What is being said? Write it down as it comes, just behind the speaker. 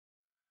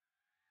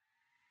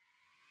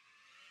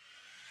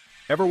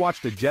Ever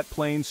watched a jet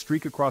plane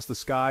streak across the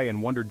sky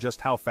and wondered just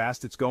how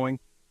fast it's going?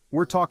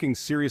 We're talking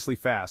seriously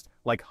fast,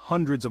 like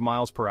hundreds of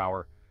miles per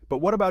hour. But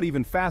what about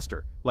even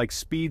faster, like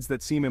speeds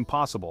that seem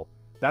impossible?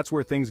 That's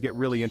where things get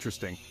really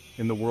interesting,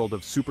 in the world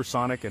of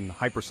supersonic and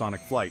hypersonic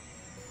flight.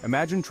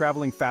 Imagine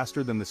traveling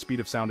faster than the speed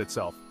of sound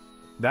itself.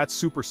 That's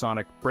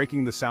supersonic,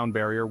 breaking the sound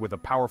barrier with a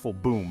powerful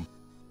boom.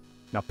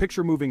 Now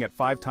picture moving at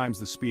 5 times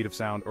the speed of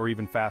sound or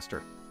even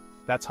faster.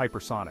 That's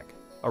hypersonic,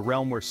 a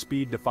realm where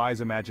speed defies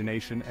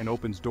imagination and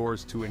opens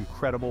doors to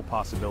incredible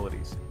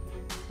possibilities.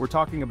 We're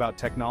talking about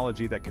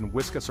technology that can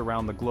whisk us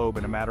around the globe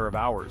in a matter of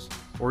hours,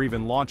 or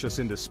even launch us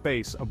into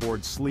space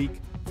aboard sleek,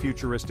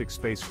 futuristic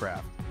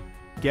spacecraft.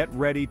 Get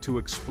ready to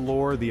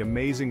explore the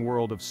amazing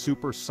world of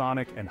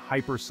supersonic and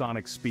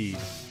hypersonic speed,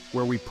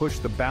 where we push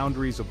the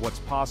boundaries of what's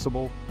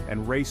possible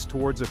and race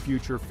towards a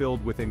future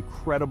filled with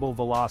incredible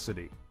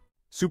velocity.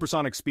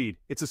 Supersonic speed,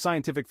 it's a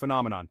scientific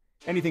phenomenon.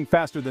 Anything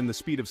faster than the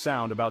speed of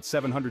sound, about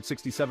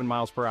 767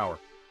 miles per hour.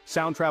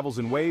 Sound travels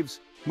in waves,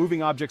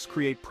 moving objects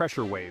create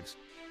pressure waves.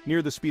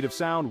 Near the speed of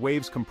sound,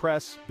 waves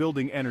compress,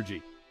 building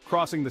energy.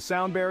 Crossing the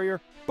sound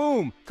barrier,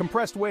 boom!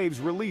 Compressed waves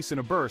release in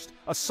a burst,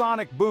 a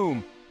sonic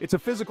boom. It's a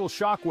physical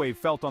shockwave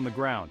felt on the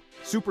ground.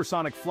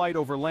 Supersonic flight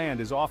over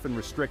land is often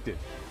restricted.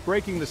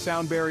 Breaking the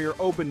sound barrier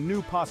opened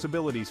new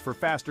possibilities for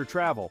faster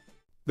travel.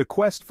 The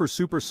quest for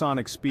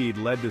supersonic speed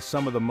led to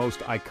some of the most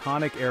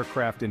iconic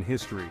aircraft in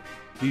history.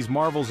 These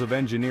marvels of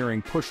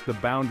engineering pushed the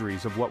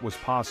boundaries of what was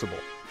possible.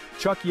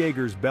 Chuck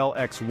Yeager's Bell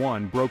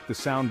X-1 broke the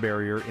sound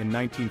barrier in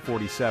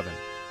 1947.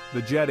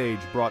 The jet age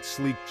brought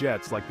sleek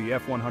jets like the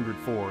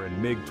F-104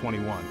 and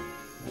MiG-21.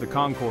 The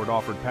Concorde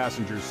offered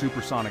passengers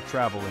supersonic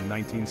travel in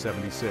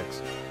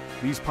 1976.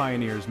 These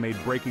pioneers made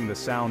breaking the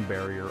sound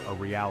barrier a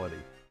reality.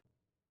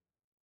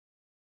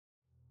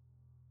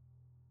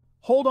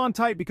 Hold on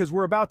tight because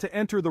we're about to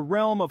enter the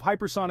realm of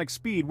hypersonic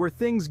speed where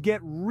things get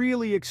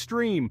really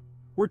extreme.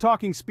 We're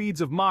talking speeds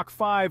of Mach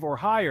 5 or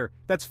higher,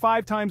 that's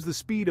 5 times the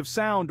speed of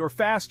sound or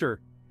faster.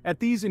 At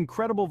these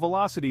incredible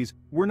velocities,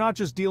 we're not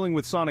just dealing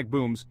with sonic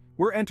booms,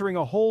 we're entering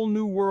a whole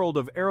new world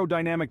of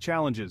aerodynamic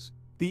challenges.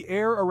 The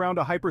air around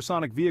a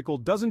hypersonic vehicle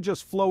doesn't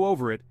just flow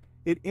over it,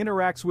 it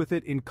interacts with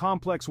it in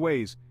complex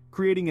ways,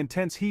 creating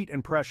intense heat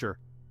and pressure.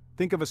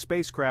 Think of a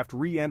spacecraft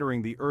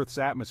re-entering the Earth's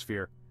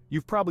atmosphere.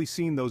 You've probably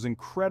seen those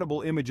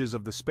incredible images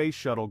of the space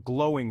shuttle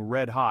glowing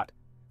red hot.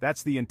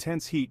 That's the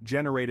intense heat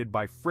generated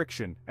by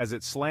friction as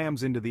it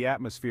slams into the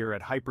atmosphere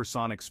at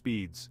hypersonic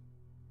speeds.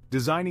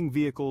 Designing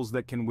vehicles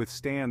that can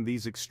withstand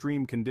these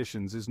extreme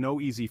conditions is no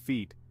easy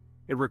feat.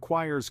 It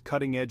requires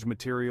cutting-edge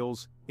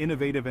materials,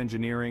 innovative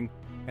engineering,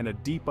 and a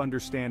deep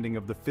understanding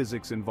of the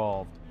physics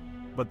involved.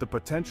 But the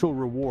potential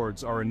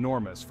rewards are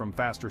enormous, from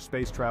faster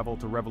space travel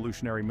to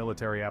revolutionary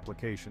military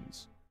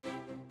applications.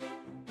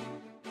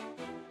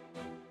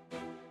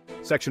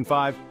 Section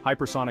 5,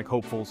 Hypersonic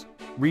Hopefuls,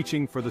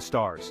 Reaching for the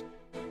Stars.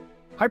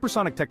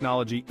 Hypersonic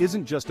technology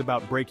isn't just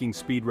about breaking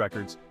speed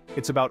records,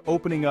 it's about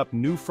opening up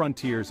new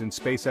frontiers in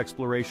space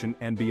exploration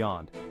and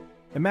beyond.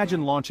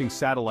 Imagine launching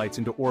satellites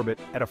into orbit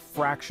at a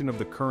fraction of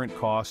the current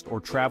cost or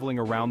traveling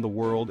around the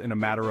world in a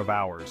matter of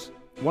hours.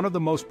 One of the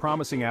most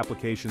promising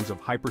applications of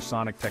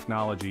hypersonic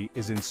technology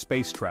is in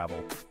space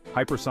travel.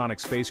 Hypersonic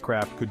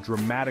spacecraft could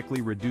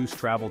dramatically reduce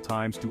travel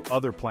times to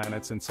other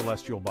planets and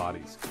celestial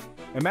bodies.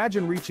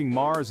 Imagine reaching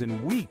Mars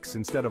in weeks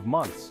instead of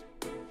months.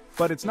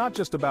 But it's not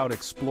just about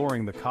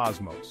exploring the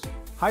cosmos.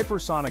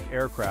 Hypersonic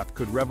aircraft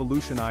could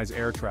revolutionize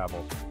air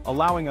travel,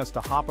 allowing us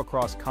to hop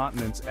across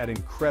continents at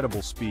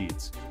incredible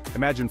speeds.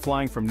 Imagine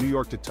flying from New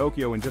York to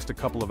Tokyo in just a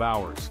couple of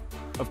hours.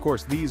 Of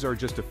course, these are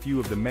just a few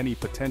of the many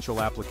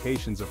potential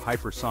applications of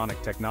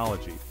hypersonic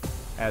technology.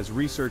 As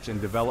research and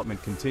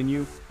development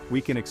continue, we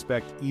can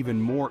expect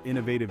even more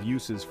innovative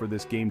uses for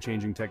this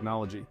game-changing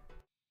technology.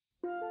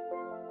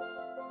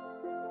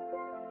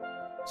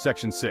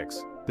 Section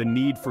 6. The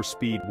need for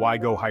speed. Why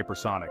go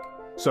hypersonic?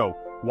 So,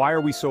 why are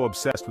we so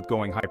obsessed with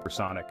going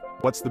hypersonic?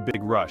 What's the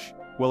big rush?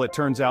 Well, it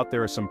turns out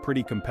there are some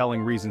pretty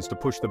compelling reasons to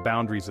push the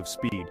boundaries of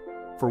speed.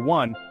 For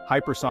one,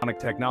 hypersonic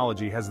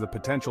technology has the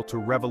potential to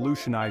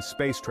revolutionize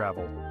space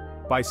travel.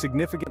 By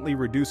significantly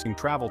reducing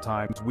travel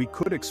times, we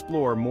could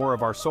explore more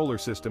of our solar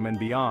system and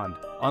beyond,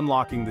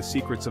 unlocking the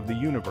secrets of the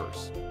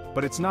universe.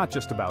 But it's not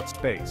just about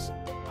space.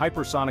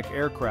 Hypersonic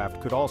aircraft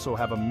could also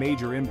have a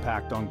major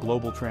impact on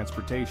global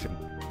transportation,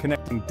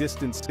 connecting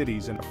distant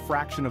cities in a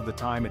fraction of the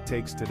time it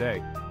takes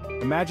today.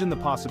 Imagine the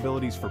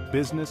possibilities for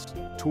business,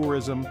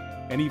 tourism,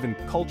 and even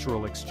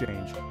cultural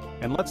exchange.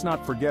 And let's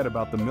not forget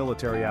about the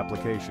military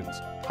applications.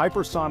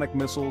 Hypersonic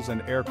missiles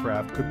and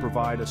aircraft could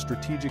provide a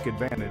strategic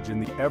advantage in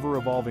the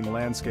ever-evolving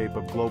landscape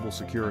of global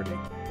security.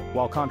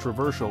 While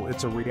controversial,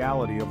 it's a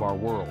reality of our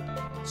world.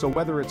 So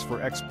whether it's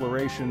for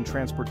exploration,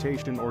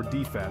 transportation, or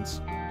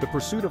defense, the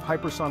pursuit of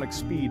hypersonic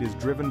speed is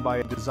driven by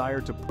a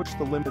desire to push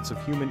the limits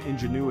of human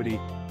ingenuity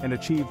and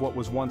achieve what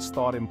was once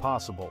thought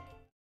impossible.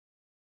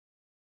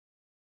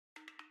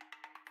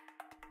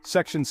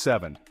 Section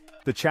 7.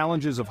 The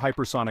challenges of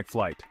hypersonic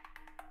flight.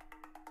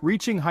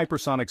 Reaching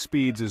hypersonic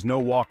speeds is no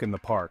walk in the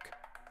park.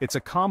 It's a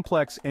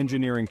complex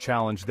engineering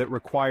challenge that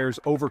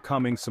requires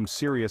overcoming some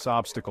serious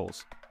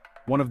obstacles.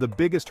 One of the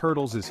biggest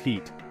hurdles is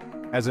heat.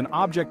 As an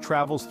object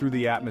travels through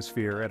the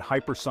atmosphere at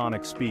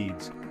hypersonic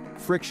speeds,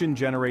 friction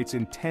generates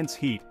intense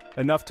heat,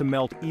 enough to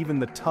melt even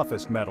the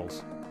toughest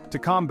metals. To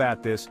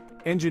combat this,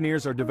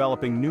 engineers are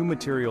developing new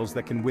materials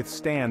that can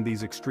withstand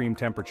these extreme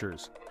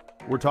temperatures.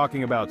 We're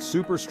talking about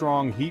super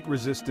strong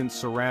heat-resistant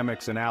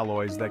ceramics and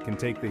alloys that can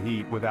take the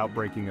heat without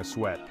breaking a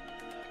sweat.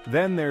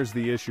 Then there's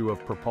the issue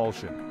of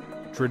propulsion.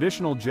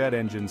 Traditional jet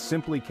engines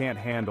simply can't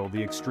handle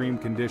the extreme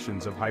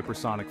conditions of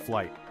hypersonic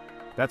flight.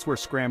 That's where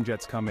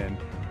scramjets come in.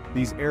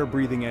 These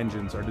air-breathing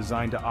engines are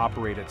designed to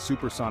operate at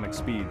supersonic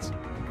speeds,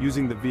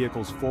 using the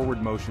vehicle's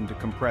forward motion to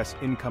compress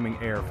incoming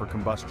air for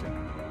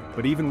combustion.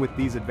 But even with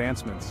these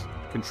advancements,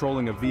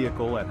 controlling a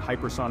vehicle at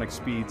hypersonic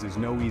speeds is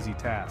no easy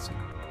task.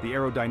 The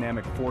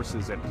aerodynamic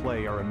forces at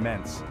play are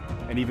immense,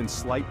 and even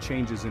slight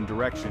changes in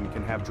direction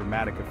can have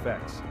dramatic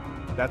effects.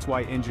 That's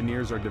why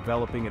engineers are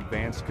developing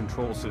advanced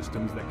control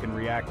systems that can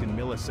react in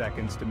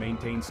milliseconds to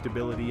maintain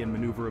stability and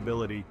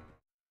maneuverability.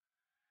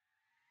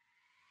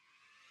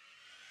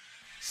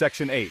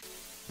 Section 8.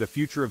 The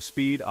future of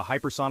speed, a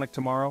hypersonic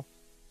tomorrow?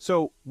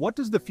 So, what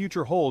does the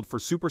future hold for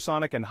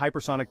supersonic and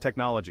hypersonic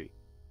technology?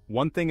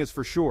 One thing is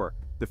for sure,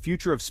 the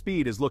future of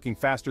speed is looking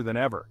faster than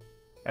ever.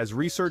 As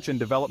research and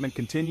development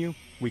continue,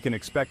 we can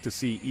expect to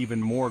see even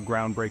more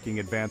groundbreaking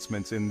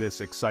advancements in this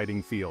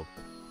exciting field.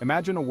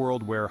 Imagine a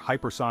world where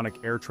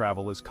hypersonic air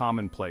travel is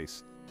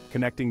commonplace,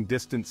 connecting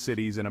distant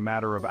cities in a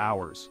matter of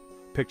hours.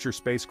 Picture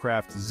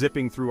spacecraft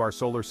zipping through our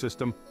solar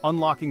system,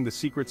 unlocking the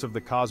secrets of the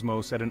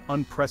cosmos at an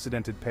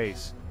unprecedented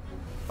pace.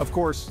 Of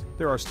course,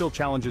 there are still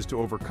challenges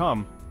to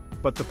overcome,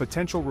 but the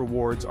potential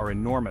rewards are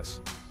enormous.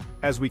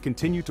 As we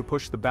continue to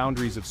push the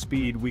boundaries of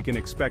speed, we can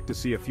expect to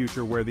see a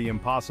future where the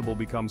impossible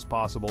becomes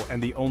possible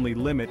and the only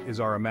limit is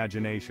our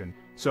imagination.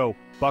 So,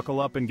 buckle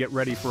up and get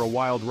ready for a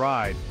wild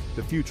ride.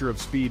 The future of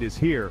speed is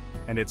here,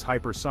 and it's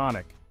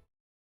hypersonic.